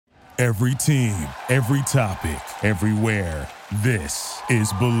Every team, every topic, everywhere. This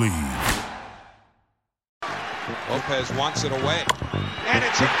is Believe. Lopez wants it away. And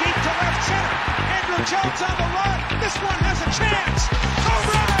it's hit deep to left center. Andrew Jones on the run. This one has a chance. Home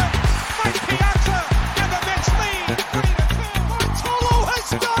run! Mike Piazza and the Mets lead 3-2. Bartolo has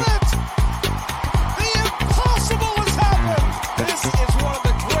done it! The impossible has happened! This is one of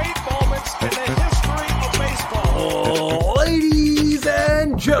the great moments in the history of baseball. Ladies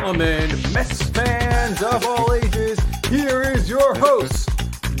and gentlemen, Mets fans of all ages, here is your host,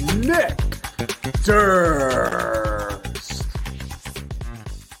 Nick Durst.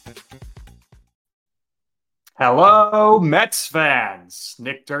 Hello, Mets fans.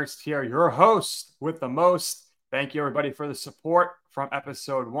 Nick Durst here, your host with the most. Thank you, everybody, for the support from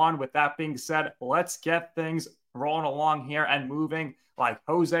episode 1. With that being said, let's get things rolling along here and moving like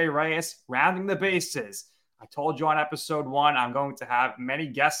Jose Reyes, rounding the bases. I told you on episode 1, I'm going to have many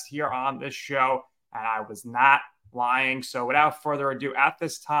guests here on this show, and I was not lying. So without further ado, at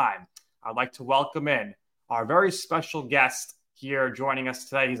this time, I'd like to welcome in our very special guest here joining us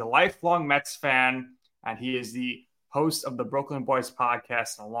today. He's a lifelong Mets fan, and he is the host of the Brooklyn Boys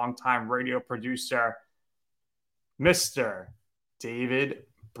podcast and a longtime radio producer, Mr. David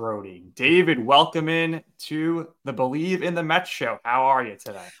Brody. David, welcome in to the Believe in the Mets show. How are you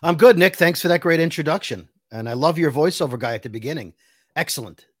today? I'm good, Nick. Thanks for that great introduction. And I love your voiceover guy at the beginning.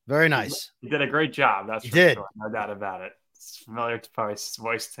 Excellent. Very nice. You did a great job. That's for sure. No doubt about it. It's familiar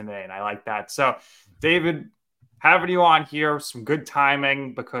voice to me, and I like that. So, David, having you on here, some good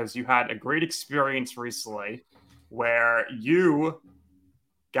timing because you had a great experience recently where you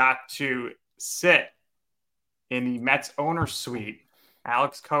got to sit in the Mets owner suite,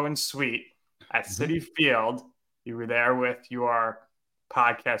 Alex Cohen's suite at Citi Field. You were there with your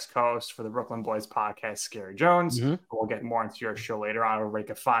podcast co-host for the Brooklyn Boys podcast, Scary Jones. We'll get more into your show later on where we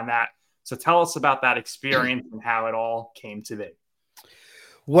can find that. So tell us about that experience and how it all came to be.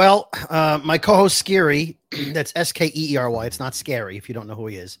 Well, my co-host Scary, that's Skeery. It's not Scary if you don't know who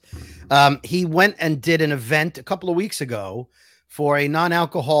he is. He went and did an event a couple of weeks ago for a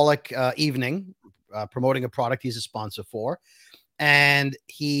non-alcoholic evening, promoting a product he's a sponsor for. And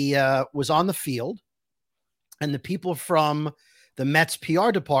he was on the field, and the people from the Mets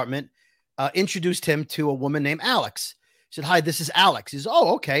PR department introduced him to a woman named Alex. He said, "Hi, this is Alex." He says,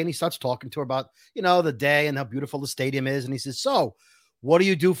 "Oh, okay." And he starts talking to her about, the day and how beautiful the stadium is. And he says, "So what do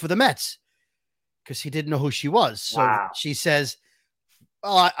you do for the Mets?" Because he didn't know who she was. So she says,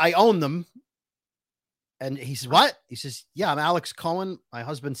 "Well, I own them." And he says, "What?" He says, "Yeah, I'm Alex Cohen. My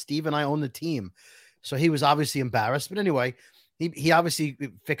husband, Steve, and I own the team." So he was obviously embarrassed. But anyway, he obviously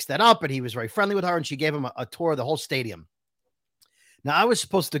fixed that up, and he was very friendly with her. And she gave him a tour of the whole stadium. Now, I was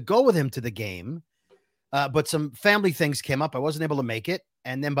supposed to go with him to the game, but some family things came up. I wasn't able to make it.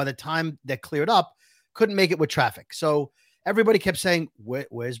 And then by the time that cleared up, couldn't make it with traffic. So everybody kept saying,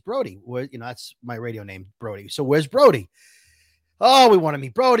 where's Brody? That's my radio name, Brody. So where's Brody? Oh, we want to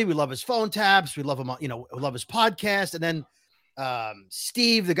meet Brody. We love his phone taps. We love him, we love his podcast. And then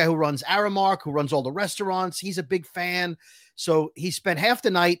Steve, the guy who runs Aramark, who runs all the restaurants, he's a big fan. So he spent half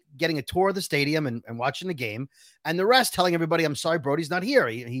the night getting a tour of the stadium and watching the game, and the rest telling everybody, "I'm sorry, Brody's not here.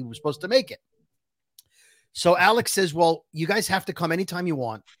 He was supposed to make it." So Alex says, "Well, you guys have to come anytime you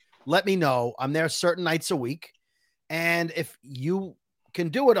want. Let me know. I'm there certain nights a week. And if you can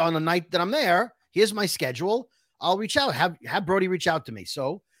do it on a night that I'm there, here's my schedule. I'll reach out. Have Brody reach out to me."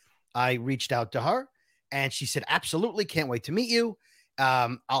 So I reached out to her, and she said, "Absolutely. Can't wait to meet you.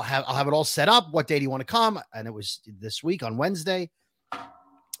 I'll have it all set up. What day do you want to come?" And it was this week on Wednesday.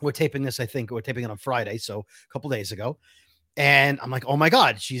 We're taping this, I think we're taping it on Friday. So a couple days ago. And I'm like, oh my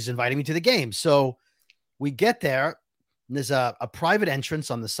God, she's inviting me to the game. So we get there, and there's a private entrance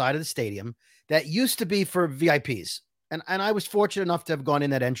on the side of the stadium that used to be for VIPs. And I was fortunate enough to have gone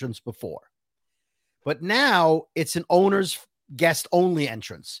in that entrance before, but now it's an owner's guest only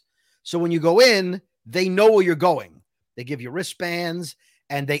entrance. So when you go in, they know where you're going. They give you wristbands,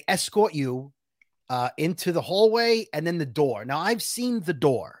 and they escort you into the hallway and then the door. Now, I've seen the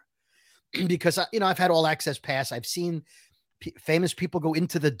door because, I've had all access pass. I've seen famous people go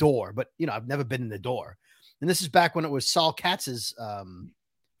into the door, but, I've never been in the door. And this is back when it was Saul Katz's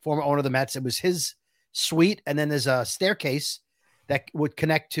former owner of the Mets. It was his suite, and then there's a staircase that would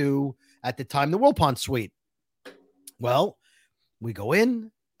connect to, at the time, the Wilpon suite. Well, we go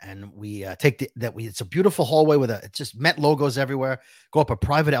in. And we it's a beautiful hallway with it's just Met logos everywhere. Go up a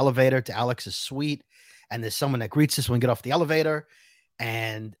private elevator to Alex's suite. And there's someone that greets us when we get off the elevator.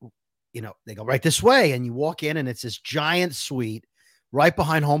 And, they go right this way. And you walk in, and it's this giant suite right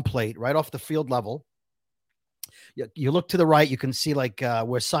behind home plate, right off the field level. You look to the right, you can see like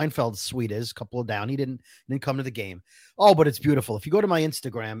where Seinfeld's suite is, a couple of down. He didn't come to the game. Oh, but it's beautiful. If you go to my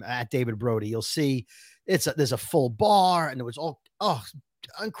Instagram at David Brody, you'll see there's a full bar, and there was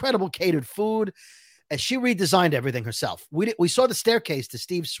incredible catered food. And she redesigned everything herself. We saw the staircase to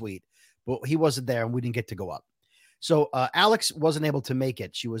Steve's suite, but he wasn't there, and we didn't get to go up. So Alex wasn't able to make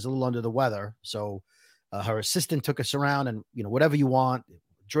it. She was a little under the weather. So her assistant took us around, and whatever you want,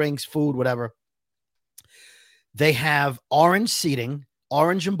 drinks, food, whatever. They have orange seating,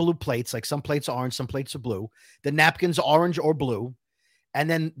 orange and blue plates. Like some plates are orange, some plates are blue. The napkins are orange or blue. And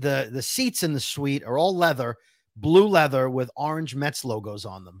then the seats in the suite are all leather, blue leather with orange Mets logos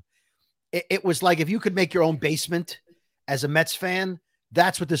on them. It was like if you could make your own basement as a Mets fan,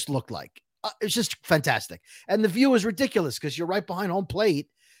 that's what this looked like. It's just fantastic. And the view is ridiculous because you're right behind home plate,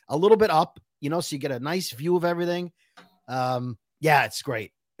 a little bit up, so you get a nice view of everything. Yeah, it's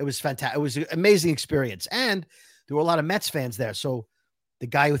great. It was fantastic. It was an amazing experience. And there were a lot of Mets fans there. So the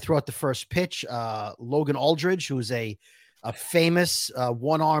guy who threw out the first pitch, Logan Aldridge, who is a famous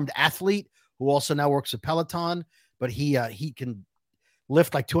one-armed athlete who also now works at Peloton, but he can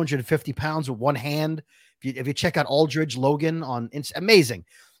lift like 250 pounds with one hand. If you check out Aldridge Logan on amazing.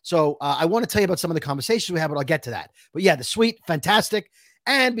 So I want to tell you about some of the conversations we had, but I'll get to that. But yeah, the suite, fantastic.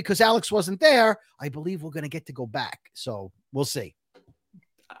 And because Alex wasn't there, I believe we're going to get to go back. So we'll see.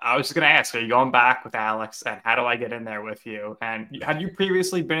 I was just going to ask, are you going back with Alex, and how do I get in there with you? And had you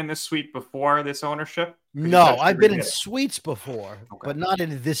previously been in this suite before this ownership? No, I've been in suites before, but not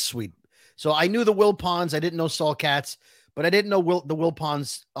in this suite. So I knew the Wilpons. I didn't know Saul Katz, but I didn't know the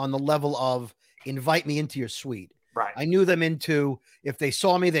Wilpons on the level of invite me into your suite. Right. I knew them into, if they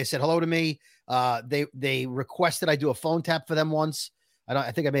saw me, they said hello to me. They requested I do a phone tap for them once.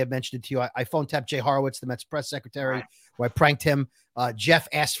 I think I may have mentioned it to you. I phone tapped Jay Horowitz, the Mets press secretary, right, where I pranked him. Jeff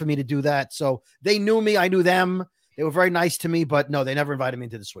asked for me to do that. So they knew me. I knew them. They were very nice to me, but no, they never invited me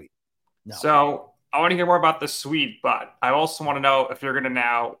into the suite. No. So I want to hear more about the suite, but I also want to know if you're going to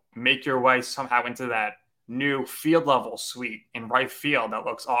now make your way somehow into that new field level suite in right field. That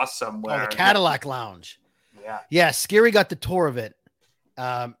looks awesome. The Cadillac Lounge. Yeah. Scary got the tour of it.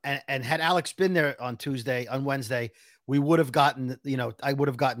 And had Alex been there on Wednesday, we would have gotten, I would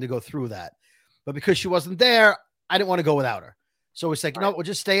have gotten to go through that. But because she wasn't there, I didn't want to go without her. So it's like, no, we'll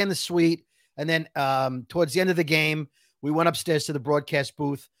just stay in the suite. And then towards the end of the game, we went upstairs to the broadcast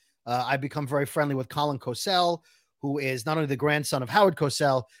booth. I become very friendly with Colin Cosell, who is not only the grandson of Howard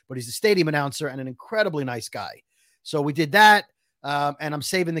Cosell, but he's a stadium announcer and an incredibly nice guy. So we did that. And I'm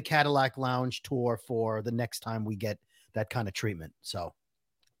saving the Cadillac Lounge tour for the next time we get that kind of treatment. So.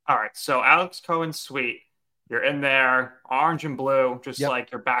 All right. So Alex Cohen's suite, you're in there, orange and blue, just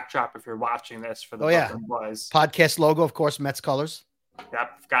like your backdrop if you're watching this for the Boys. Podcast logo, of course, Mets colors.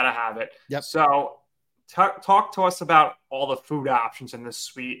 Yep. Got to have it. Yep. So talk to us about all the food options in this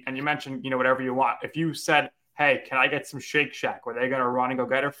suite. And you mentioned, whatever you want. If you said, hey, can I get some Shake Shack? Were they going to run and go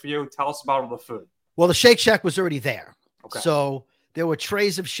get it for you? Tell us about all the food. Well, the Shake Shack was already there. Okay. So there were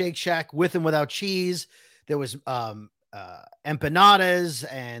trays of Shake Shack with and without cheese. There was empanadas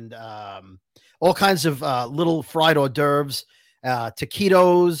and all kinds of little fried hors d'oeuvres,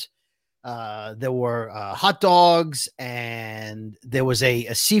 taquitos. There were hot dogs, and there was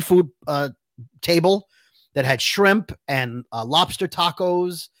a seafood table that had shrimp and lobster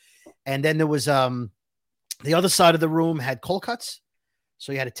tacos. And then there was the other side of the room had cold cuts.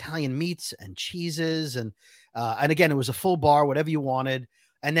 So you had Italian meats and cheeses, and again, it was a full bar, whatever you wanted.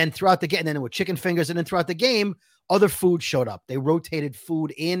 And then throughout the game, and then there were chicken fingers, and then throughout the game, other food showed up. They rotated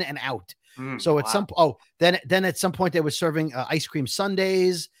food in and out. So at then at some point they were serving ice cream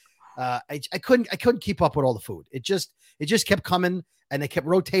sundaes. I couldn't keep up with all the food. It just kept coming, and they kept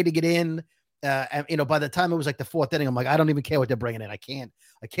rotating it in. And by the time it was like the fourth inning, I'm like, I don't even care what they're bringing in. I can't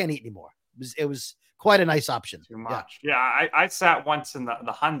eat anymore. It was quite a nice option. Too much. Yeah, I sat once in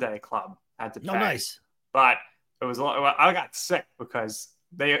the Hyundai Club. Had to pay, nice. But it was I got sick because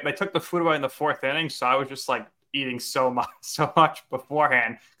they took the food away in the fourth inning, so I was just like eating so much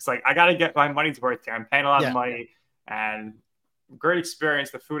beforehand. It's like I got to get my money's worth here. I'm paying a lot of money, and great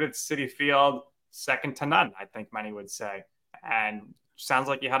experience. The food at Citi Field, second to none, I think many would say. And sounds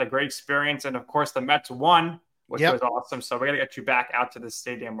like you had a great experience. And of course, the Mets won, which was awesome. So we're gonna get you back out to the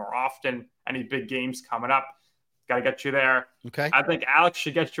stadium more often. Any big games coming up, got to get you there. Okay. I think Alex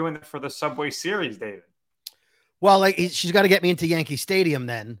should get you in there for the Subway Series, David. Well, she's got to get me into Yankee Stadium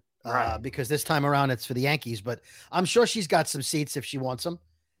then, right, because this time around it's for the Yankees. But I'm sure she's got some seats if she wants them.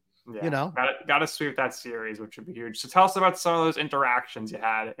 Yeah, got to sweep that series, which would be huge. So tell us about some of those interactions you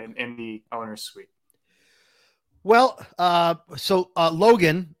had in the owner's suite. Well, so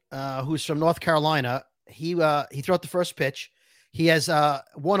Logan, who's from North Carolina, he threw out the first pitch. He has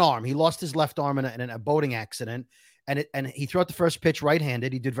one arm. He lost his left arm in a boating accident, and he threw out the first pitch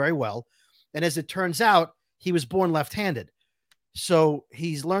right-handed. He did very well. And as it turns out, he was born left-handed. So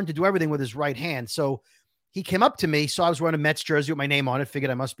he's learned to do everything with his right hand. So he came up to me. So I was wearing a Mets jersey with my name on it.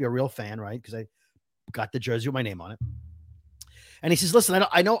 Figured I must be a real fan, right? Because I got the jersey with my name on it. And he says, listen,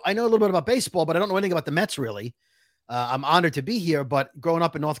 I know a little bit about baseball, but I don't know anything about the Mets really. I'm honored to be here, but growing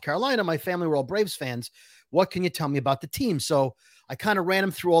up in North Carolina, my family were all Braves fans. What can you tell me about the team? So I kind of ran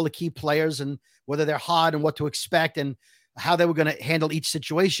him through all the key players and whether they're hot and what to expect and how they were going to handle each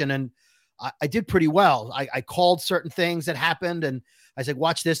situation. And I did pretty well. I called certain things that happened and I said,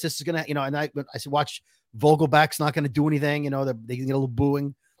 watch this. This is going to, and I said, watch, Vogelback's not going to do anything. They can get a little booing.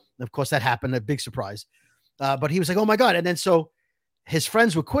 And of course that happened, a big surprise. But he was like, oh my God. And then so his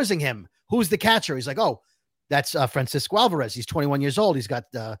friends were quizzing him. Who's the catcher? He's like, oh, that's Francisco Alvarez. He's 21 years old. He's got,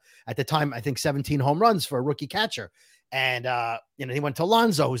 at the time, I think 17 home runs for a rookie catcher. And, he went to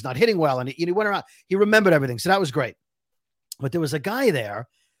Alonso, who's not hitting well. And he went around, he remembered everything. So that was great. But there was a guy there,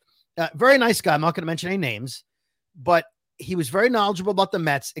 very nice guy. I'm not going to mention any names, but he was very knowledgeable about the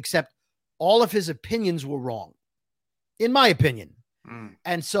Mets, except all of his opinions were wrong, in my opinion.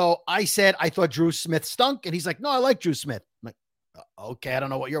 And so I said, I thought Drew Smith stunk. And he's like, no, I like Drew Smith. I'm like, okay, I don't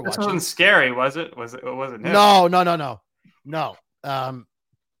know what you're watching. This wasn't scary, was it? Was it? No. And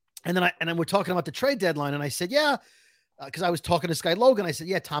then we're talking about the trade deadline, and I said, yeah, because I was talking to this guy Logan. I said,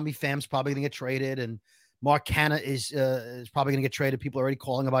 yeah, Tommy Pham's probably going to get traded, and Mark Canha is probably going to get traded. People are already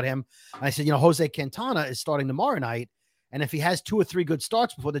calling about him. And I said, Jose Quintana is starting tomorrow night, and if he has 2 or 3 good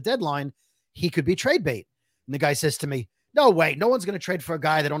starts before the deadline, he could be trade bait. And the guy says to me, no way, no one's going to trade for a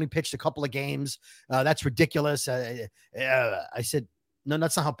guy that only pitched a couple of games. That's ridiculous. I said, no,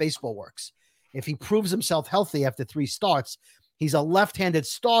 that's not how baseball works. If he proves himself healthy after 3 starts, he's a left-handed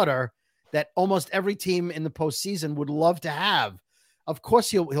starter that almost every team in the postseason would love to have. Of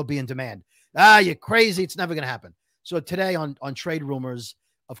course, he'll be in demand. You're crazy. It's never going to happen. So today on Trade Rumors,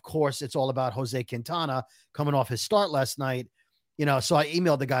 of course, it's all about Jose Quintana coming off his start last night. So I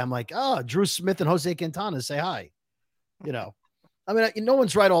emailed the guy. I'm like, Drew Smith and Jose Quintana, say hi. I mean, no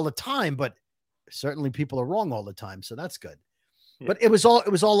one's right all the time, but certainly people are wrong all the time. So that's good. Yeah. But it was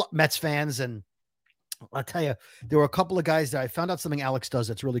all Mets fans. And I'll tell you, there were a couple of guys that I found out something Alex does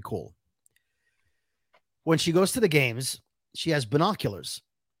that's really cool. When she goes to the games, she has binoculars.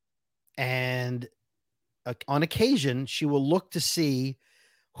 And on occasion, she will look to see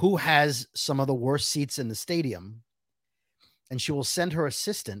who has some of the worst seats in the stadium. And she will send her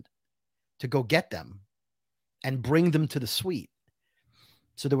assistant to go get them and bring them to the suite.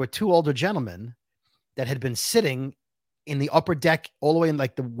 So there were 2 older gentlemen that had been sitting in the upper deck all the way in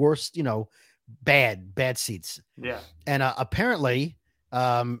like the worst, bad seats. Yeah. And apparently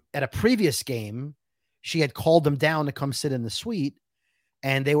at a previous game, she had called them down to come sit in the suite,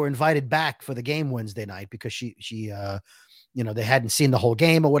 and they were invited back for the game Wednesday night because she they hadn't seen the whole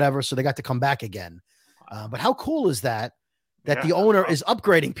game or whatever. So they got to come back again. But how cool is that the owner is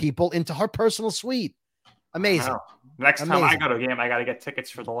upgrading people into her personal suite? Amazing. Next time I go to a game, I got to get tickets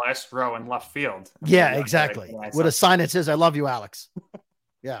for the last row in left field. Yeah, exactly. With a sign that says, I love you, Alex.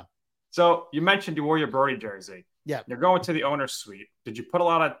 Yeah. So you mentioned you wore your Brody jersey. Yeah. You're going to the owner's suite. Did you put a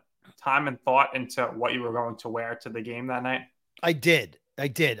lot of time and thought into what you were going to wear to the game that night? I did.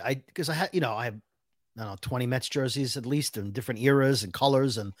 Because I had, I have, 20 Mets jerseys at least in different eras and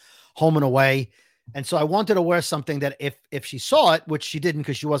colors and home and away. And so I wanted to wear something that if she saw it, which she didn't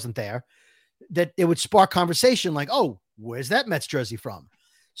because she wasn't there, that it would spark conversation like, oh, where's that Mets jersey from?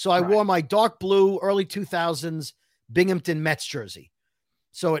 So I wore my dark blue, early 2000s Binghamton Mets jersey.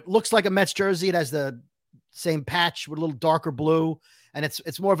 So it looks like a Mets jersey. It has the same patch with a little darker blue. And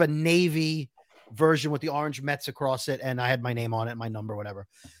it's more of a navy version with the orange Mets across it. And I had my name on it, my number, whatever.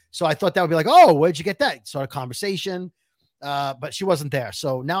 So I thought that would be like, oh, where'd you get that? Sort of conversation. But she wasn't there.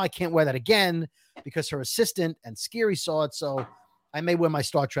 So now I can't wear that again because her assistant and Skiri saw it. So I may wear my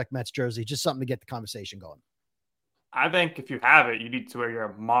Star Trek Mets jersey, just something to get the conversation going. I think if you have it, you need to wear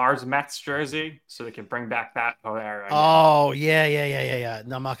your Mars Mets jersey so they can bring back that era. Oh, yeah.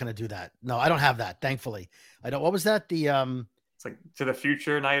 No, I'm not going to do that. No, I don't have that, thankfully. I don't. What was that? It's like To the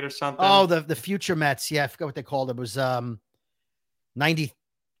Future night or something. Oh, the Future Mets. Yeah, I forgot what they called it. It was 90,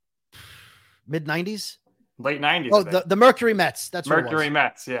 mid-90s? Late 90s. Oh, the Mercury Mets. That's what Mercury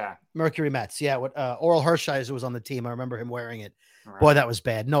Mets, yeah. Mercury Mets, yeah. What Oral Hershiser was on the team. I remember him wearing it. Right. Boy, that was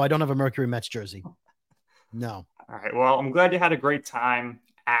bad. No, I don't have a Mercury Mets jersey. No. All right. Well, I'm glad you had a great time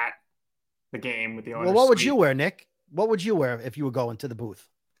at the game with the owner's Well, what would suite. you wear, Nick? What would you wear if you were going to the booth,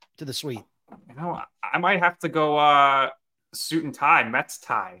 to the suite? I might have to go suit and tie, Mets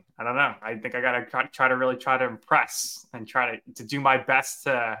tie. I don't know. I think I got to try to impress and try to do my best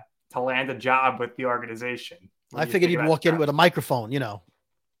to land a job with the organization. I figured you'd walk in with a microphone, Oh,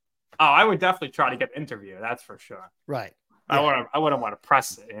 I would definitely try to get an interview. That's for sure. Right. Yeah. I wouldn't want to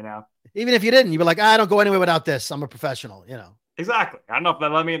press it, Even if you didn't, you'd be like, I don't go anywhere without this. I'm a professional, Exactly. I don't know if they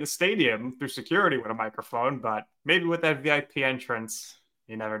let me in the stadium through security with a microphone, but maybe with that VIP entrance,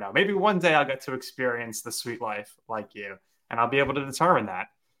 you never know. Maybe one day I'll get to experience the sweet life like you, and I'll be able to determine that.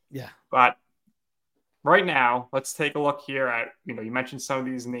 Yeah. But right now, let's take a look here at, you mentioned some of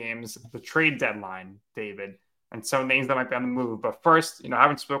these names, the trade deadline, David, and some names that might be on the move. But first, I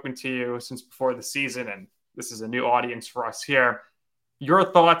haven't spoken to you since before the season, and this is a new audience for us here.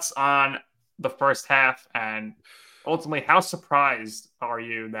 Your thoughts on the first half, and ultimately, how surprised are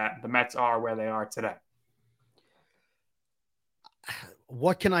you that the Mets are where they are today?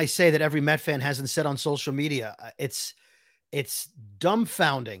 What can I say that every Met fan hasn't said on social media? It's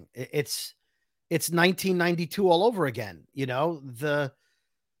dumbfounding. It's 1992 all over again. The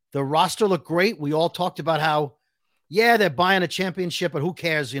roster looked great. We all talked about how, they're buying a championship, but who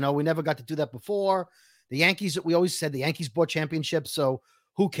cares? We never got to do that before. The Yankees, we always said the Yankees bought championships, so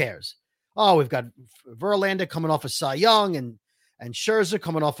who cares? Oh, we've got Verlander coming off a Cy Young and Scherzer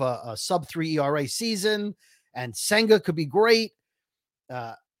coming off a sub-3 ERA season, and Senga could be great.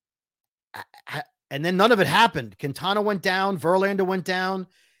 And then none of it happened. Quintana went down, Verlander went down,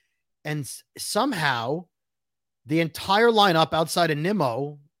 and somehow the entire lineup outside of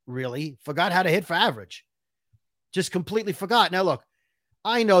Nimmo really forgot how to hit for average. Just completely forgot. Now, look,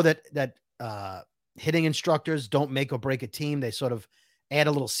 I know that hitting instructors don't make or break a team. They sort of add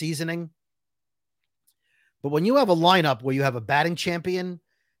a little seasoning. But when you have a lineup where you have a batting champion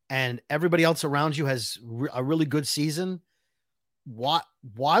and everybody else around you has a really good season, why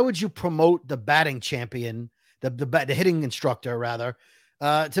would you promote the batting champion, the hitting instructor rather,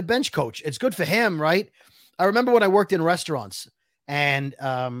 to bench coach? It's good for him, right? I remember when I worked in restaurants and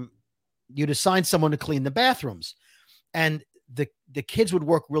you'd assign someone to clean the bathrooms, and the kids would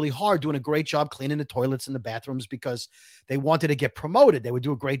work really hard doing a great job cleaning the toilets and the bathrooms because they wanted to get promoted. They would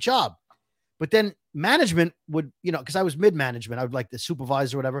do a great job. But then management would, because I was mid-management, I would like the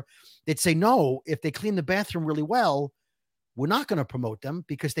supervisor or whatever. They'd say, no, if they clean the bathroom really well, we're not going to promote them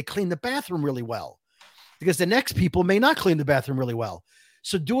because they clean the bathroom really well. Because the next people may not clean the bathroom really well.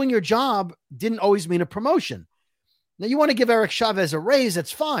 So doing your job didn't always mean a promotion. Now, you want to give Eric Chavez a raise,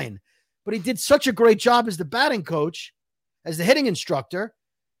 that's fine. But he did such a great job as the batting coach, as the hitting instructor.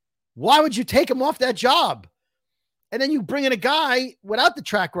 Why would you take him off that job? And then you bring in a guy without the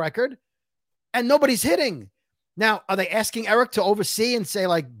track record and nobody's hitting. Now, are they asking Eric to oversee and say,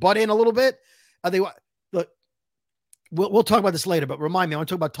 like, butt in a little bit? Are they, look, we'll talk about this later, but remind me, I want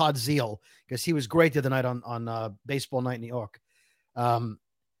to talk about Todd Zeal because he was great the other night on Baseball Night in New York.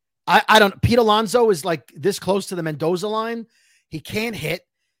 Pete Alonso is like this close to the Mendoza line. He can't hit.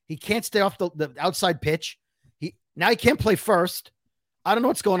 He can't stay off the outside pitch. Now he can't play first. I don't know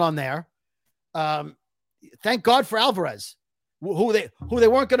what's going on there. Thank God for Alvarez, who they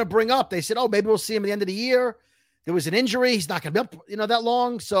weren't going to bring up. They said, oh, maybe we'll see him at the end of the year. There was an injury. He's not going to be up, that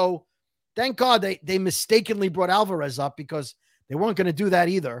long. So thank God they mistakenly brought Alvarez up because they weren't going to do that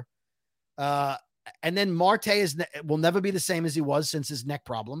either. And then Marte will never be the same as he was since his neck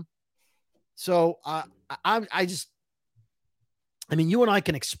problem. So you and I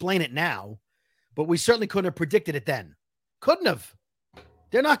can explain it now, but we certainly couldn't have predicted it then. Couldn't have.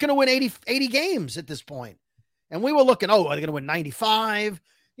 They're not going to win 80 games at this point. And we were looking, are they going to win 95?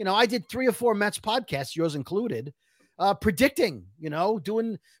 I did 3 or 4 Mets podcasts, yours included, predicting,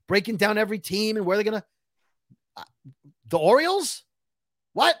 breaking down every team and where they're going to. The Orioles?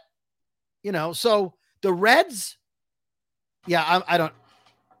 What? So the Reds? Yeah,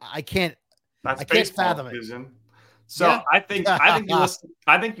 I can't fathom it. Susan. So yeah. I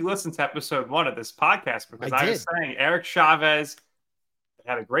think you listened to episode 1 of this podcast because I was saying Eric Chavez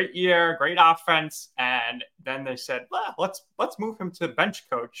had a great year, great offense, and then they said, well, let's move him to bench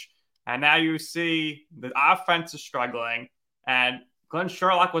coach. And now you see the offense is struggling, and Glenn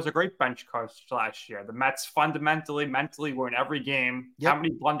Sherlock was a great bench coach last year. The Mets fundamentally, mentally were in every game. Yep. How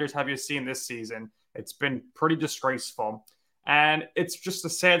many blunders have you seen this season? It's been pretty disgraceful. And it's just a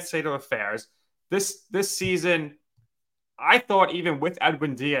sad state of affairs. This season, I thought even with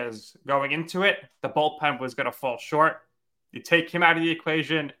Edwin Diaz going into it, the bullpen was going to fall short. You take him out of the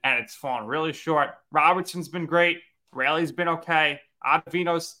equation, and it's fallen really short. Robertson's been great. Raley's been okay.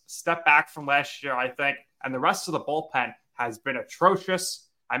 Ottavino's stepped back from last year, I think. And the rest of the bullpen has been atrocious.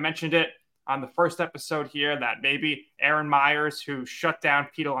 I mentioned it on the first episode here that maybe Aaron Myers, who shut down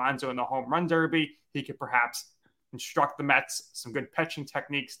Pete Alonso in the home run derby, he could perhaps instruct the Mets some good pitching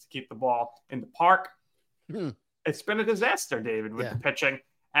techniques to keep the ball in the park. It's been a disaster, David, with the pitching.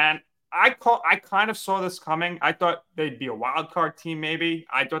 And I kind of saw this coming. I thought they'd be a wild card team, maybe.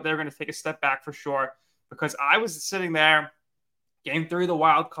 I thought they were going to take a step back for sure, because I was sitting there, game 3 of the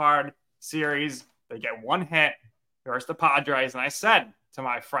wild card series. They get one hit versus the Padres, and I said to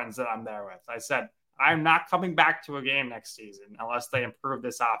my friends that I'm there with, I said, I'm not coming back to a game next season unless they improve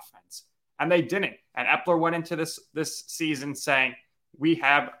this offense. And they didn't. And Epler went into this season saying, we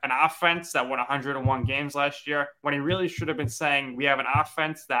have an offense that won 101 games last year, when he really should have been saying we have an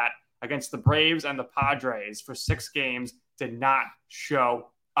offense that against the Braves and the Padres for 6 games did not show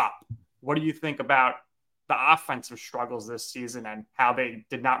up. What do you think about the offensive struggles this season and how they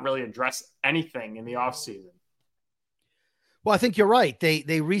did not really address anything in the offseason? Well, I think you're right.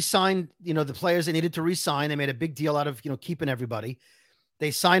 They re-signed, the players they needed to re-sign. They made a big deal out of, keeping everybody. They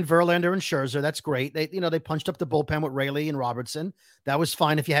signed Verlander and Scherzer. That's great. They punched up the bullpen with Raley and Robertson. That was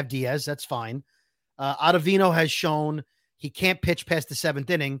fine. If you have Diaz, that's fine. Ottavino has shown he can't pitch past the 7th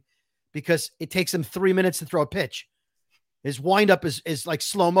inning because it takes him 3 minutes to throw a pitch. His windup is like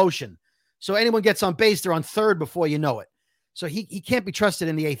slow motion. So anyone gets on base, they're on third before you know it. So he can't be trusted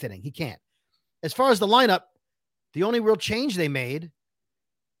in the 8th inning. He can't. As far as the lineup, the only real change they made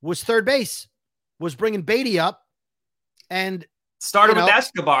was third base, was bringing Beatty up. And started with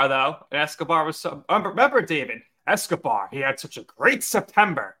Escobar, though. And Escobar was so... Remember, David, Escobar, he had such a great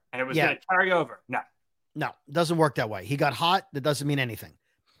September, and it was going to carry over. No, it doesn't work that way. He got hot. That doesn't mean anything.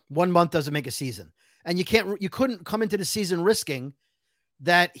 1 month doesn't make a season. And you couldn't come into the season risking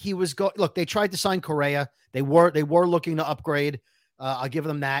that he was look, they tried to sign Correa. They were looking to upgrade. I'll give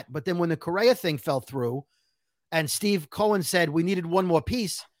them that. But then when the Correa thing fell through and Steve Cohen said we needed one more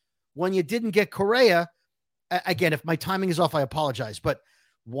piece, when you didn't get Correa, again, if my timing is off, I apologize, but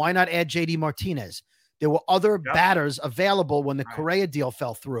why not add JD Martinez? There were other batters available when the Correa deal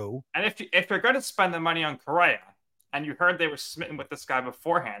fell through. And if you're going to spend the money on Correa, and you heard they were smitten with this guy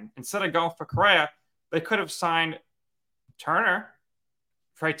beforehand, instead of going for Correa, they could have signed Turner.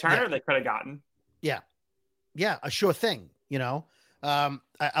 Trey Turner, they could have gotten. Yeah, a sure thing,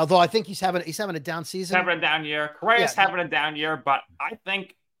 although I think he's having a down season. Having a down year. Correa's having a down year, but I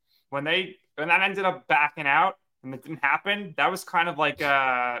think when that ended up backing out and it didn't happen, that was kind of like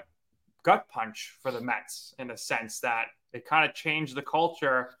a gut punch for the Mets in a sense that it kind of changed the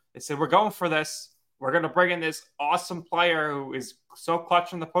culture. They said, we're going for this. We're going to bring in this awesome player who is so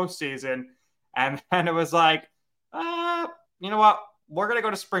clutch in the postseason. And then it was like, you know what? We're going to go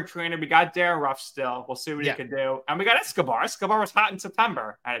to spring training. We got Darren Ruff still. We'll see what he can do. And we got Escobar. Escobar was hot in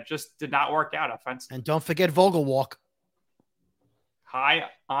September, and it just did not work out offensively. And don't forget Vogelwalk. High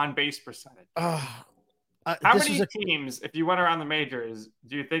on base percentage. How many teams, if you went around the majors,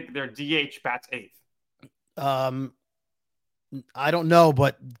 do you think their DH bats 8th? I don't know,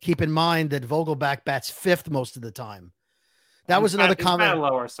 but keep in mind that Vogelback bats 5th most of the time. That was another comment.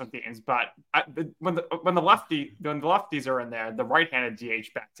 Lower some teams, but when the lefties are in there, the right-handed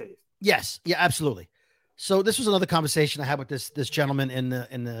DH bats 8th. Yes, yeah, absolutely. So this was another conversation I had with this gentleman in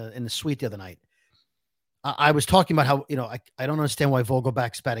the suite the other night. I was talking about how I don't understand why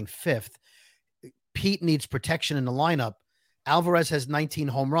Vogelback's batting 5th. Pete needs protection in the lineup. Alvarez has 19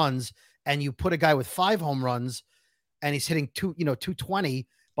 home runs, and you put a guy with 5 home runs, and he's hitting 220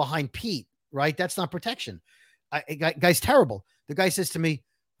 behind Pete, right? That's not protection. Guy's terrible. The guy says to me,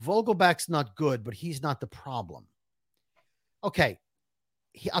 Vogelback's not good, but he's not the problem. Okay.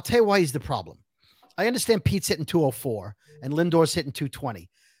 I'll tell you why he's the problem. I understand Pete's hitting 204 and Lindor's hitting 220.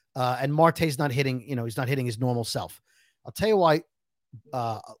 And Marte's not hitting, he's not hitting his normal self. I'll tell you why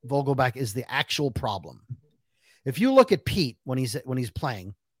Vogelback is the actual problem. If you look at Pete when he's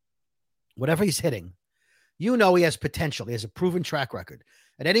playing, whatever he's hitting, he has potential. He has a proven track record.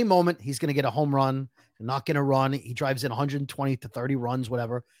 At any moment, he's going to get a home run, not going to run. He drives in 120 to 30 runs,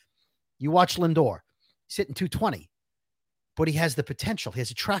 whatever. You watch Lindor. He's hitting 220, but he has the potential. He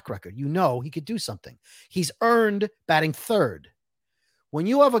has a track record. He could do something. He's earned batting 3rd. When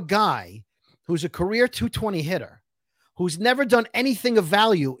you have a guy who's a career 220 hitter, who's never done anything of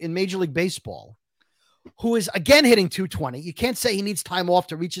value in Major League Baseball, who is again hitting 220, you can't say he needs time off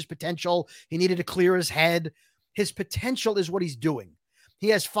to reach his potential. He needed to clear his head. His potential is what he's doing. He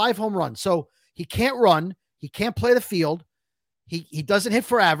has 5 home runs. So he can't run. He can't play the field. He doesn't hit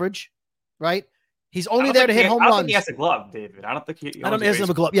for average, right? He's only there to hit home runs. I don't think he has a glove, David. I don't think he has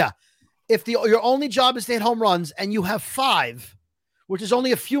a glove. Yeah. If your only job is to hit home runs and you have 5, which is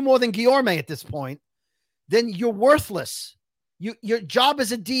only a few more than Guillorme at this point, then you're worthless. Your job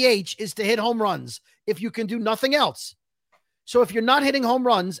as a DH is to hit home runs if you can do nothing else. So if you're not hitting home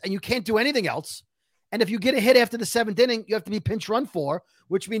runs and you can't do anything else, And if you get a hit after the 7th inning, you have to be pinch run for,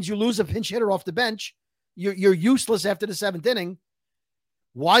 which means you lose a pinch hitter off the bench. You're useless after the 7th inning.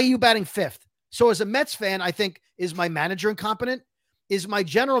 Why are you batting 5th? So as a Mets fan, I think, is my manager incompetent? Is my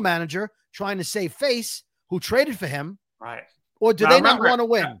general manager trying to save face who traded for him? Right. Or do they not want to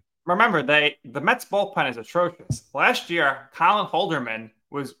win? Remember, the Mets bullpen is atrocious. Last year, Colin Holderman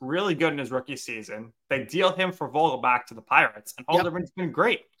was really good in his rookie season. They deal him for Vogelbach to the Pirates, and Holderman's been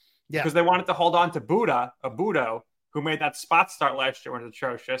great because they wanted to hold on to Abudo, who made that spot start last year, was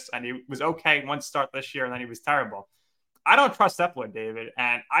atrocious, and he was okay one start this year, and then he was terrible. I don't trust Epler, David,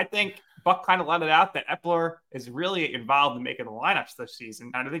 and I think Buck kind of let it out that Epler is really involved in making the lineups this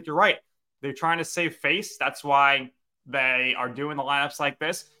season. And I think you're right. They're trying to save face. That's why they are doing the lineups like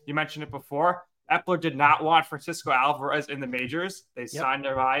this. You mentioned it before. Epler did not want Francisco Alvarez in the majors. They signed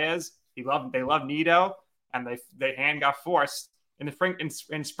Narvaez. They love Nito, and they hand got forced.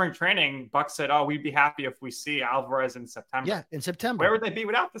 In spring training, Buck said, "Oh, we'd be happy if we see Alvarez in September." Yeah, in September. Where would they be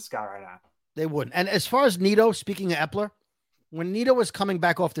without this guy right now? They wouldn't. And as far as Nito, speaking of Epler, when Nito was coming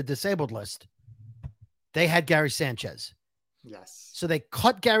back off the disabled list, they had Gary Sanchez. Yes. So they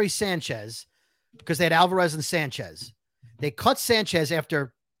cut Gary Sanchez because they had Alvarez and Sanchez. They cut Sanchez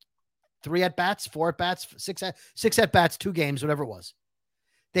after 3 at-bats, 4 at-bats, 6 at-bats, 2 games, whatever it was.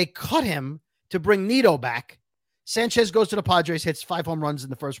 They cut him to bring Nito back. Sanchez goes to the Padres, hits 5 home runs in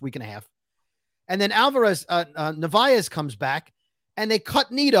the first week and a half. And then Narvaez comes back, and they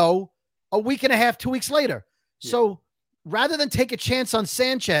cut Nito a week and a half, 2 weeks later. Yeah. So rather than take a chance on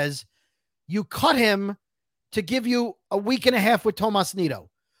Sanchez, you cut him to give you a week and a half with Tomas Nito,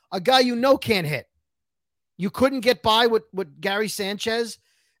 a guy can't hit. You couldn't get by with Gary Sanchez.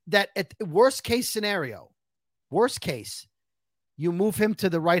 That at worst case scenario, you move him to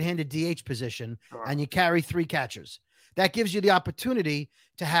the right-handed DH position and you carry 3 catchers. That gives you the opportunity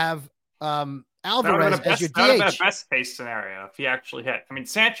to have Alvarez as your DH. That would have been a best case scenario if he actually hit. I mean,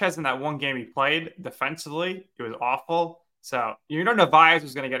 Sanchez in that one game he played defensively, it was awful. So, Narvaez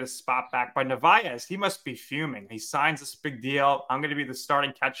was going to get his spot back. But Narvaez, he must be fuming. He signs this big deal. I'm going to be the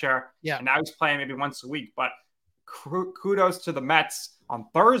starting catcher. Yeah. And now he's playing maybe once a week. But kudos to the Mets on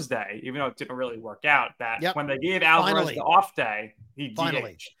Thursday, even though it didn't really work out, that when they gave Alvarez the off day, he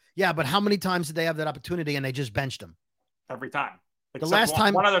DH'd. Yeah, but how many times did they have that opportunity and they just benched him? Every time. The last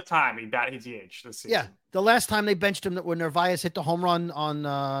time, one other time he DH this season. Yeah, the last time they benched him when Narvaez hit the home run on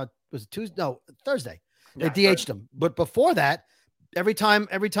was it Tuesday? No, Thursday. They DH'd him. But before that, every time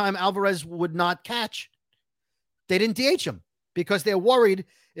Alvarez would not catch, they didn't DH him because they're worried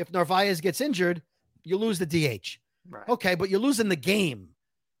if Narvaez gets injured, you lose the DH. Right. Okay, but you're losing the game,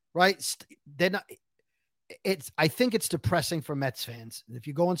 right? They're not. I think it's depressing for Mets fans. If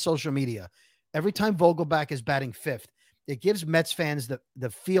you go on social media, every time Vogelbach is batting 5th, it gives Mets fans the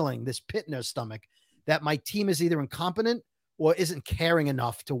feeling, this pit in their stomach, that my team is either incompetent or isn't caring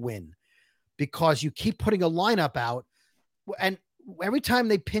enough to win, because you keep putting a lineup out, and every time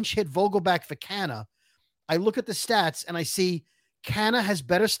they pinch hit Vogelbach for Canna, I look at the stats and I see Canna has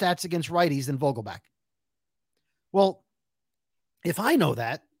better stats against righties than Vogelbach. Well, if I know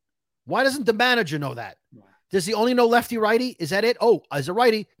that, why doesn't the manager know that? Does he only know lefty righty? Is that it? Oh, as a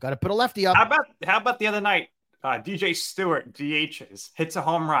righty, got to put a lefty up. How about the other night? DJ Stewart DHs, hits a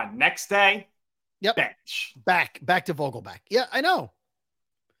home run. Next day, bench. Back to Vogelbach. Yeah, I know.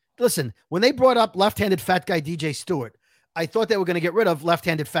 Listen, when they brought up left-handed fat guy DJ Stewart, I thought they were going to get rid of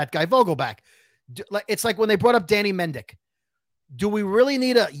left-handed fat guy Vogelbach. It's like when they brought up Danny Mendick. Do we really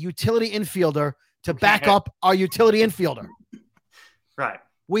need a utility infielder to back up our utility infielder? Right.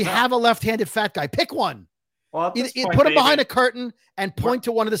 We have a left-handed fat guy. Pick one. Well, put him behind a curtain and point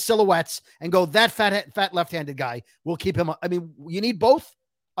to one of the silhouettes and go, that fat left-handed guy. We'll keep him. I mean, you need both?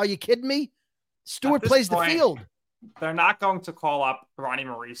 Are you kidding me? Stewart plays the field. They're not going to call up Ronnie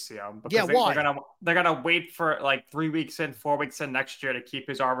Mauricio. Yeah, why? They're gonna wait for like 3 weeks in, 4 weeks in next year to keep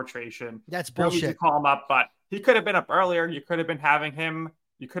his arbitration. That's bullshit. To call him up, but he could have been up earlier. You could have been having him.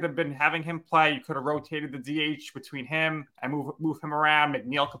 You could have been having him play. You could have rotated the DH between him and move him around.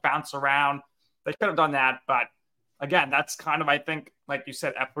 McNeil could bounce around. They could have done that, but again, that's kind of, I think, like you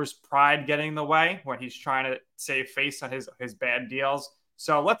said, Epler's pride getting in the way when he's trying to save face on his bad deals.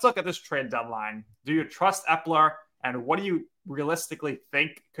 So let's look at this trade deadline. Do you trust Epler? And what do you realistically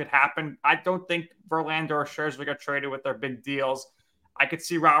think could happen? I don't think Verlander or Scherzer get traded with their big deals. I could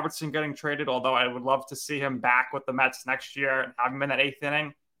see Robertson getting traded, although I would love to see him back with the Mets next year and have him in that 8th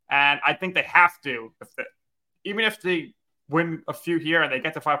inning. And I think they have to, even if the win a few here and they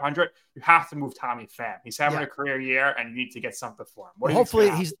get to 500, you have to move Tommy Pham. He's having a career year, and you need to get something for him. Well,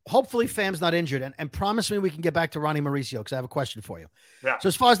 hopefully Pham's not injured, and promise me we can get back to Ronnie Mauricio because I have a question for you. Yeah. So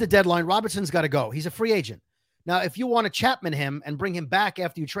as far as the deadline, Robertson's got to go. He's a free agent. Now, if you want to Chapman him and bring him back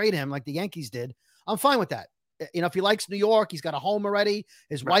after you trade him, like the Yankees did, I'm fine with that. You know, if he likes New York, he's got a home already.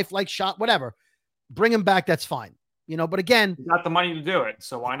 His wife likes shot, whatever. Bring him back. That's fine. You know, but again, he's got the money to do it,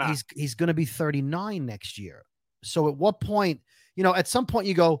 so why not? He's going to be 39 next year. So at what point, you know, at some point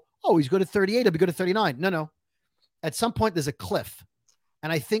you go, oh, he's good at 38. He'll be good at 39. No. At some point there's a cliff.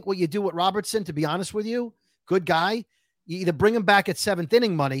 And I think what you do with Robertson, to be honest with you, good guy, you either bring him back at 7th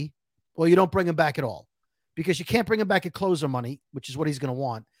inning money or you don't bring him back at all, because you can't bring him back at closer money, which is what he's going to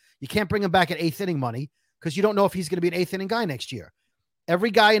want. You can't bring him back at 8th inning money because you don't know if he's going to be an 8th inning guy next year. Every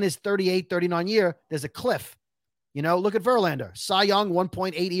guy in his 38, 39 year, there's a cliff. You know, look at Verlander, Cy Young,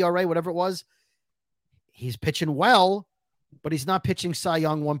 1.8 ERA, whatever it was. He's pitching well, but he's not pitching Cy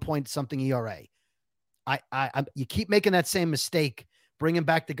Young 1 point something ERA. You keep making that same mistake, bringing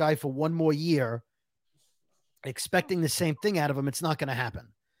back the guy for one more year, expecting the same thing out of him. It's not going to happen.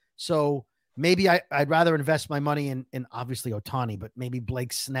 So maybe I'd rather invest my money in obviously Ohtani, but maybe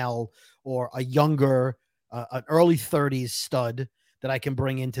Blake Snell or a younger, an early 30s stud that I can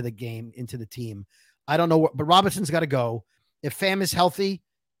bring into the game, into the team. I don't know, but Robinson's got to go. If Pham is healthy,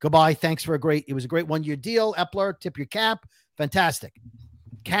 goodbye. Thanks for it was a great 1 year deal. Epler, tip your cap. Fantastic.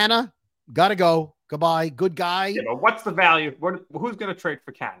 Canna, got to go. Goodbye. Good guy. Yeah, but what's the value? Who's going to trade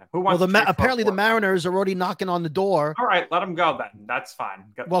for Canna? Who wants? Well, apparently the Mariners are already knocking on the door. All right, let him go then. That's fine.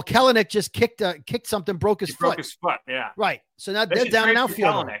 Well, Kelenic just kicked something, broke his foot. Broke his foot. Yeah. Right. So now they're down and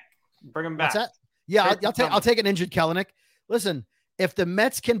outfield. Bring him back. What's that? Yeah, I'll take an injured Kelenic. Listen, if the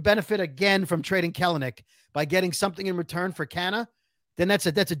Mets can benefit again from trading Kelenic by getting something in return for Canna, then that's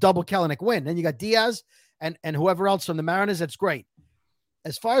a double Kelenic win. Then you got Diaz and whoever else from the Mariners. That's great.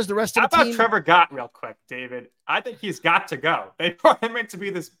 As far as the rest of the team, how about Trevor Gott real quick, David? I think he's got to go. They brought him in to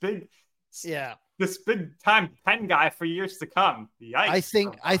be this big time pen guy for years to come.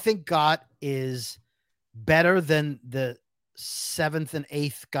 Yikes. I think Gott is better than the 7th and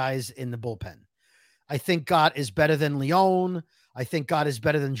 8th guys in the bullpen. I think Gott is better than Leone. I think Gott is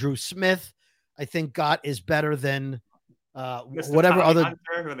better than Drew Smith. I think Gott is better than whatever Tommy other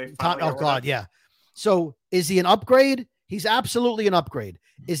Hunter, God, yeah. So is he an upgrade? He's absolutely an upgrade.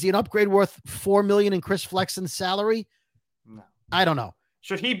 Is he an upgrade worth $4 million in Chris Flexen's salary? No. I don't know.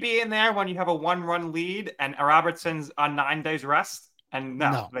 Should he be in there when you have a 1-run lead and Robertson's on 9 days rest? And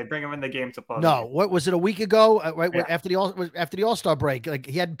no, they bring him in the game to play. No, what was it, a week ago? Right, yeah. After the All-Star break, like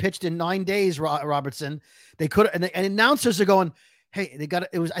he hadn't pitched in 9 days. Robertson, they could, and announcers are going, hey, they got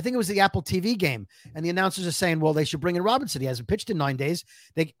it. I think it was the Apple TV game, and the announcers are saying, well, they should bring in Robinson. He hasn't pitched in 9 days.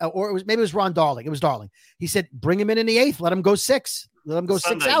 Maybe it was Ron Darling. It was Darling. He said, bring him in the 8th. Let him go 6. Let him go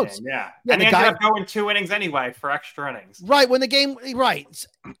Sunday 6 outs. Game, yeah. And he ended up going 2 innings anyway for extra innings. Right. When the game, right.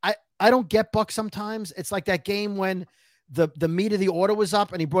 I don't get Buck sometimes. It's like that game when the meat of the order was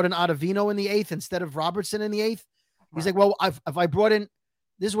up and he brought in Ottavino in the 8th instead of Robertson in the 8th. He's like, well, if I brought in,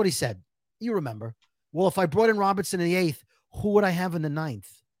 this is what he said. You remember. Well, if I brought in Robertson in the 8th, who would I have in the 9th?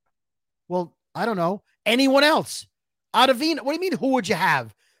 Well, I don't know. Anyone else? Ottavino. What do you mean, who would you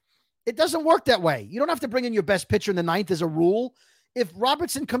have? It doesn't work that way. You don't have to bring in your best pitcher in the 9th as a rule. If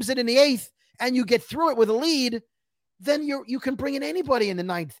Robertson comes in the 8th and you get through it with a lead, then you can bring in anybody in the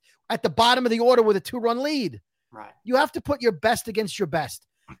 9th at the bottom of the order with a 2-run lead. Right. You have to put your best against your best.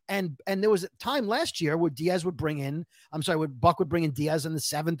 And there was a time last year where Buck would bring in Diaz in the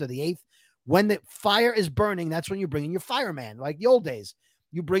 7th or the 8th. When the fire is burning, that's when you bring in your fireman, like the old days.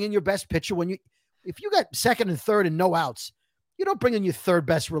 You bring in your best pitcher if you got 2nd and 3rd and no outs, you don't bring in your 3rd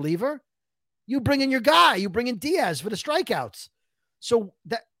best reliever. You bring in your guy. You bring in Diaz for the strikeouts. So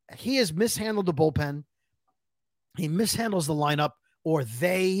that he has mishandled the bullpen. He mishandles the lineup, or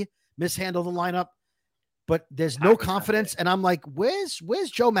they mishandle the lineup. But there's no confidence, and I'm like, where's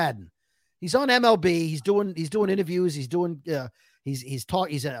Joe Madden? He's on MLB. He's doing interviews. He's doing. They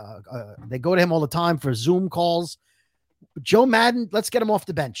go to him all the time for Zoom calls. Joe Madden, let's get him off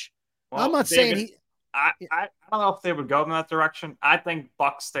the bench. Well, I'm not saying he. I don't know if they would go in that direction. I think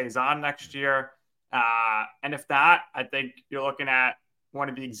Buck stays on next year, and if that, I think you're looking at one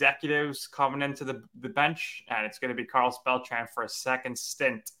of the executives coming into the bench, and it's going to be Carlos Beltran for a second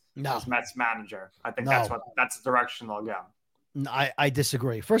stint as Mets manager. I think that's the direction they'll go. I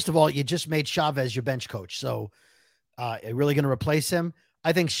disagree. First of all, you just made Chavez your bench coach, so are you really going to replace him?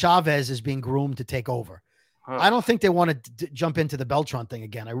 I think Chavez is being groomed to take over. I don't think they want to jump into the Beltran thing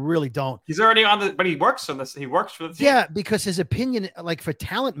again. I really don't. He's already but he works on this. He works for the team. Yeah, because his opinion, like for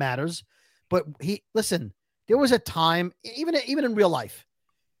talent matters. But listen, There was a time, even in real life,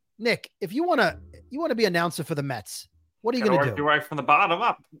 Nick, if you want to be announcer for the Mets, what are you going to do? You right from the bottom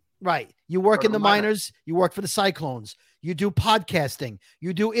up. Right. You work in the minors. You work for the Cyclones. You do podcasting.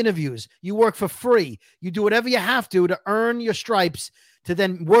 You do interviews. You work for free. You do whatever you have to earn your stripes to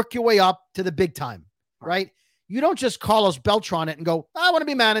then work your way up to the big time. Right. You don't just Carlos Beltran it and go, I want to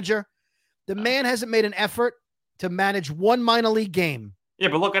be manager. The man hasn't made an effort to manage one minor league game. Yeah,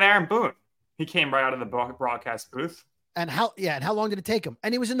 but look at Aaron Boone. He came right out of the broadcast booth. And how long did it take him?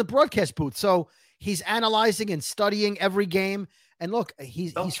 And he was in the broadcast booth. So he's analyzing and studying every game. And look,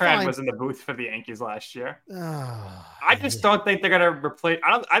 he's fine. Was in the booth for the Yankees last year. I just don't think they're going to replace.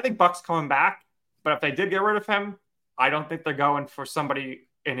 I think Buck's coming back. But if they did get rid of him, I don't think they're going for somebody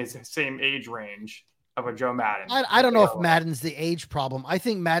in his same age range of a Joe Madden. I don't know if Madden's the age problem. I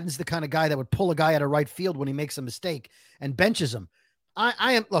think Madden's the kind of guy that would pull a guy out of right field when he makes a mistake and benches him.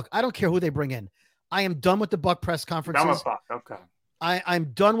 I don't care who they bring in. I am done with the Buck press conferences. Done with Buck, okay. I'm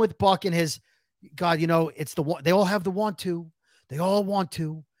done with Buck and his, God, it's the one. They all have the want to. They all want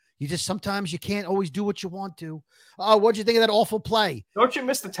to. You just, sometimes you can't always do what you want to. Oh, what'd you think of that awful play? Don't you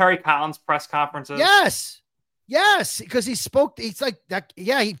miss the Terry Collins press conferences? Yes, because he spoke. He's like that.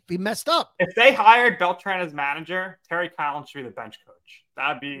 Yeah, he messed up. If they hired Beltran as manager, Terry Collins should be the bench coach.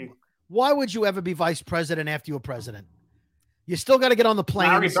 That'd be. Why would you ever be vice president after you were president? You still got to get on the plane.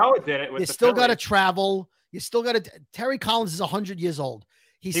 Larry Bowa did it. You still got to travel. You still got to. Terry Collins is 100 years old.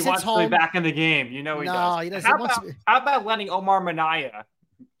 He sits wants home. To be back in the game. He does. He doesn't. How about letting Omar Minaya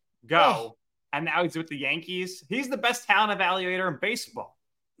go? And now he's with the Yankees. He's the best talent evaluator in baseball.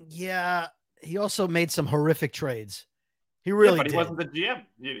 Yeah. He also made some horrific trades. He really did. But he wasn't the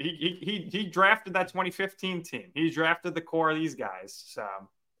GM. He drafted that 2015 team. He drafted the core of these guys. So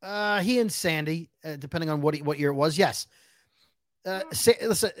he and Sandy, depending on what year it was. Yes.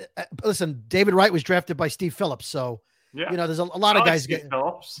 Listen. David Wright was drafted by Steve Phillips. So there's a lot of guys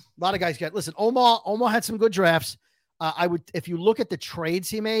get. Listen, Omar had some good drafts. I would, if you look at the trades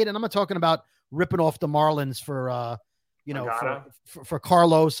he made, and I'm not talking about ripping off the Marlins for. For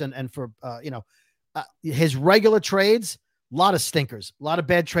Carlos and for, his regular trades, a lot of stinkers, a lot of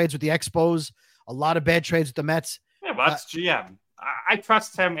bad trades with the Expos, a lot of bad trades with the Mets. Yeah, well, that's GM. I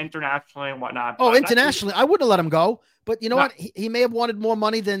trust him internationally and whatnot. Oh, internationally, I wouldn't have let him go. But you know what? He may have wanted more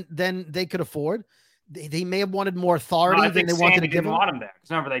money than they could afford. They may have wanted more authority than they wanted to give him. Want him there.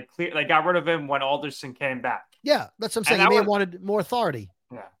 Remember, they got rid of him when Alderson came back. Yeah, that's what I'm saying. He may have wanted more authority.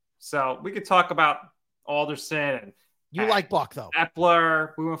 Yeah. So we could talk about Alderson and. You like Buck, though. Epler,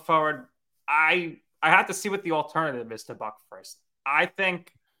 moving forward. I have to see what the alternative is to Buck first. I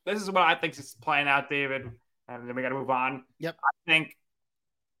think this is what I think is playing out, David, and then we got to move on. Yep. I think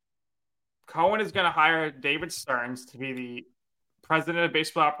Cohen is going to hire David Stearns to be the president of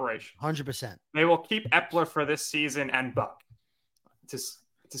baseball operations. 100%. They will keep Epler for this season and Buck to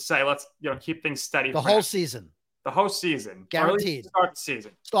say, let's keep things steady. The whole season. The whole season. Guaranteed. Start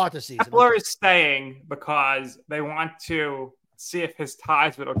the season. Epler is staying because they want to see if his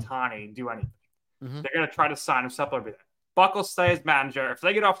ties with Ohtani do anything. Mm-hmm. They're going to try to sign him supplementary. Buck will stay as manager. If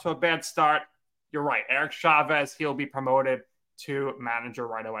they get off to a bad start, you're right. Eric Chavez, he'll be promoted to manager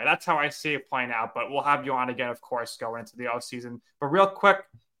right away. That's how I see it playing out. But we'll have you on again, of course, going into the offseason. But real quick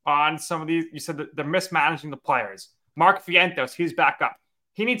on some of these, you said that they're mismanaging the players. Mark Vientos, he's back up.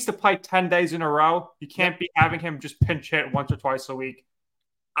 He needs to play 10 days in a row. You can't be having him just pinch hit once or twice a week.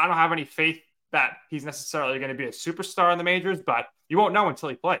 I don't have any faith that he's necessarily going to be a superstar in the majors, but you won't know until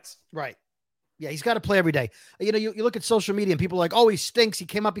he plays. Right. Yeah, he's got to play every day. You look at social media and people are like, oh, he stinks. He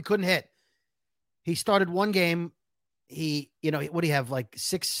came up, he couldn't hit. He started one game. What do you have, like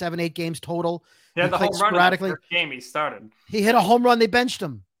 6, 7, 8 games total? Yeah, the home run in the first game he started. He hit a home run. They benched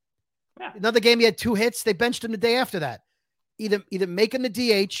him. Yeah. Another game he had 2 hits. They benched him the day after that. Either make him the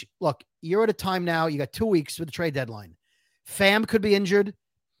DH. Look, you're at a time now. You got 2 weeks for the trade deadline. Pham could be injured.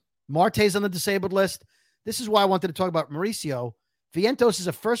 Marte's on the disabled list. This is why I wanted to talk about Mauricio. Vientos is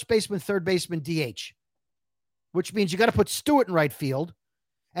a first baseman, third baseman, DH, which means you got to put Stewart in right field.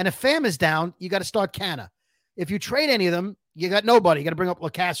 And if Pham is down, you got to start Canna. If you trade any of them, you got nobody. You got to bring up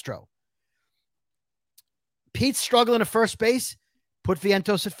LaCastro. Pete's struggling at first base. Put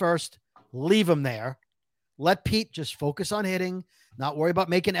Vientos at first. Leave him there. Let Pete just focus on hitting, not worry about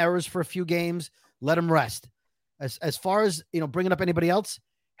making errors for a few games. Let him rest. As far as, bringing up anybody else,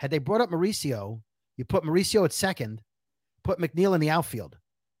 had they brought up Mauricio, you put Mauricio at second, put McNeil in the outfield.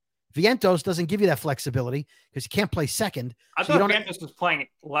 Vientos doesn't give you that flexibility because he can't play second. I thought Vientos was playing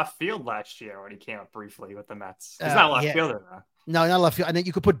left field last year when he came up briefly with the Mets. He's not a left fielder, though. No, not left field. And then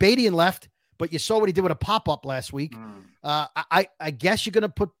you could put Beatty in left, but you saw what he did with a pop-up last week. I guess you're going to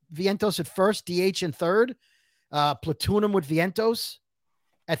put Vientos at first, DH in third. platoon him with Vientos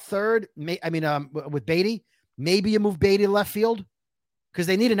at third. With Beatty. Maybe you move Beatty to left field because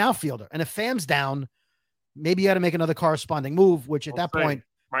they need an outfielder. And if Pham's down, maybe you got to make another corresponding move, which at that point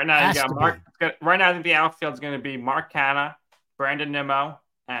right now has you got to Mark. be. Right now, I think the outfield is going to be Mark Canha, Brandon Nimmo,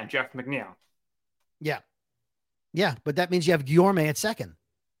 and Jeff McNeil. Yeah, but that means you have Guillorme at second.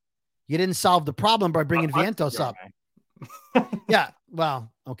 You didn't solve the problem by bringing Vientos up. Yeah, well,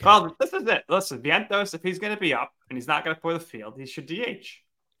 okay. Well, this is it. Listen, Vientos, if he's going to be up and he's not going to play the field, he should DH.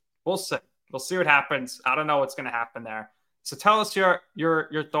 We'll see. We'll see what happens. I don't know what's going to happen there. So tell us your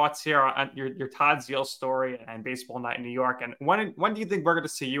thoughts here on your Todd Zeile story and Baseball Night in New York. And when do you think we're going to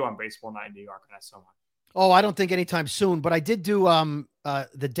see you on Baseball Night in New York? That's so much. Oh, I don't think anytime soon, but I did do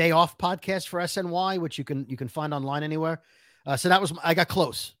the Day Off podcast for SNY, which you can find online anywhere. So that was I got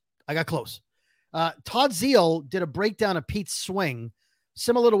close. Todd Zeile did a breakdown of Pete's swing,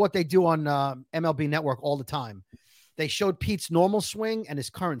 similar to what they do on MLB Network all the time. They showed Pete's normal swing and his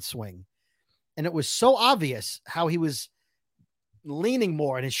current swing, and it was so obvious how he was leaning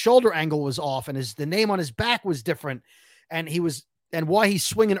more and his shoulder angle was off and the name on his back was different, and why he's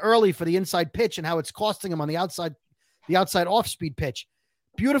swinging early for the inside pitch and how it's costing him on the outside off-speed pitch.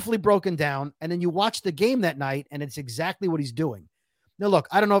 Beautifully broken down. And then you watch the game that night, and it's exactly what he's doing. Now, look,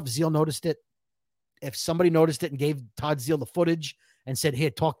 I don't know if Zeile noticed it. If somebody noticed it and gave Todd Zeile the footage and said, here,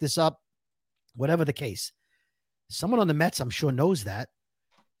 talk this up, whatever the case. Someone on the Mets, I'm sure, knows that.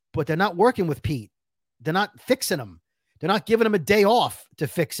 But they're not working with Pete. They're not fixing him. They're not giving him a day off to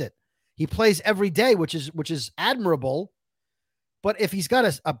fix it. He plays every day, which is admirable. But if he's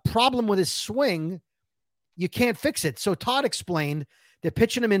got a problem with his swing, you can't fix it. So Todd explained they're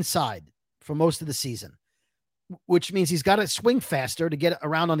pitching him inside for most of the season, which means he's got to swing faster to get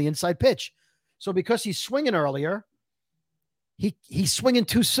around on the inside pitch. So because he's swinging earlier, he's swinging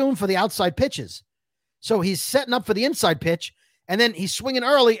too soon for the outside pitches. So he's setting up for the inside pitch, and then he's swinging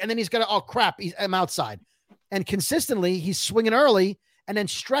early, and then he's got to, oh, crap, I'm outside. And consistently, he's swinging early and then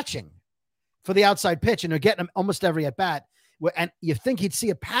stretching for the outside pitch, and they're getting him almost every at-bat. And you think he'd see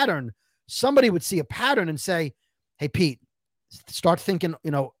a pattern. Somebody would see a pattern and say, hey, Pete, start thinking,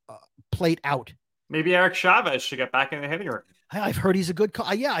 plate out. Maybe Eric Chavez should get back in the hitting ring. I've heard he's a good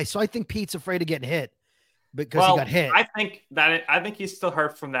call. Yeah, so I think Pete's afraid of getting hit because he got hit. I think he's still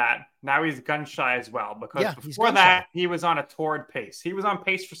hurt from that. Now he's gun shy as well because before that, he was on a torrid pace. He was on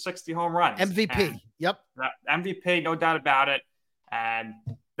pace for 60 home runs. MVP. Yep. MVP, no doubt about it. And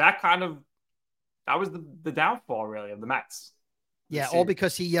that was the downfall, really, of the Mets. Yeah, all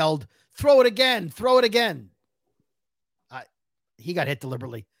because he yelled, throw it again, throw it again. He got hit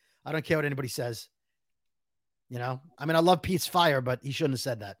deliberately. I don't care what anybody says. I love Pete's fire, but he shouldn't have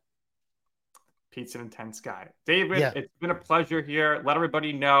said that. Pete's an intense guy. David, It's been a pleasure here. Let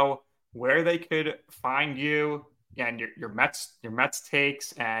everybody know where they could find you and your Mets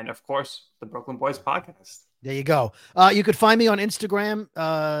takes, and, of course, the Brooklyn Boys podcast. There you go. You could find me on Instagram,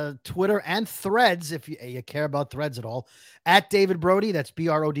 Twitter, and Threads if you care about Threads at all. At David Brody, that's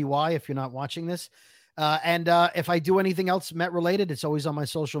Brody if you're not watching this. And if I do anything else Met related, it's always on my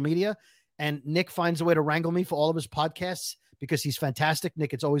social media. And Nick finds a way to wrangle me for all of his podcasts because he's fantastic.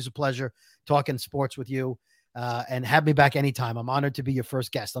 Nick, it's always a pleasure talking sports with you. And have me back anytime. I'm honored to be your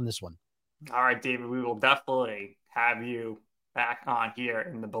first guest on this one. All right, David, we will definitely have you back on here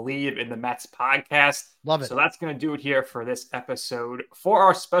in the Believe in the Mets podcast. Love it. So that's going to do it here for this episode. For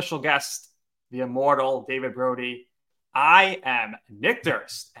our special guest, the immortal David Brody, I am Nick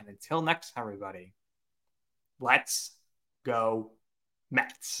Durst. And until next time, everybody, let's go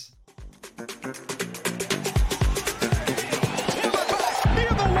Mets. Near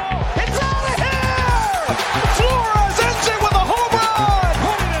the wall. It's out of here! Flores ends it with a home run!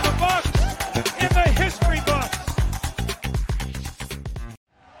 Put it in the books, in the history books.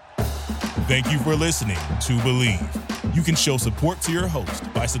 Thank you for listening to Believe. You can show support to your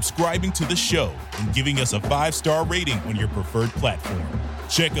host by subscribing to the show and giving us a 5-star rating on your preferred platform.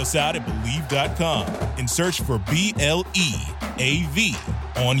 Check us out at Believe.com and search for BLEAV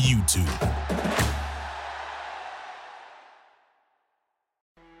on YouTube.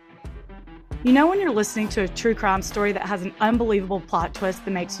 You know when you're listening to a true crime story that has an unbelievable plot twist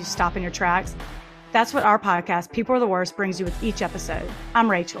that makes you stop in your tracks? That's what our podcast, People Are the Worst, brings you with each episode.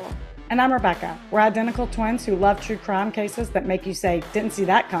 I'm Rachel. And I'm Rebecca. We're identical twins who love true crime cases that make you say, didn't see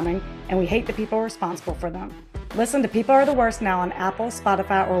that coming, and we hate the people responsible for them. Listen to People Are the Worst now on Apple,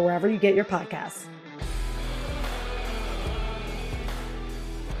 Spotify, or wherever you get your podcasts.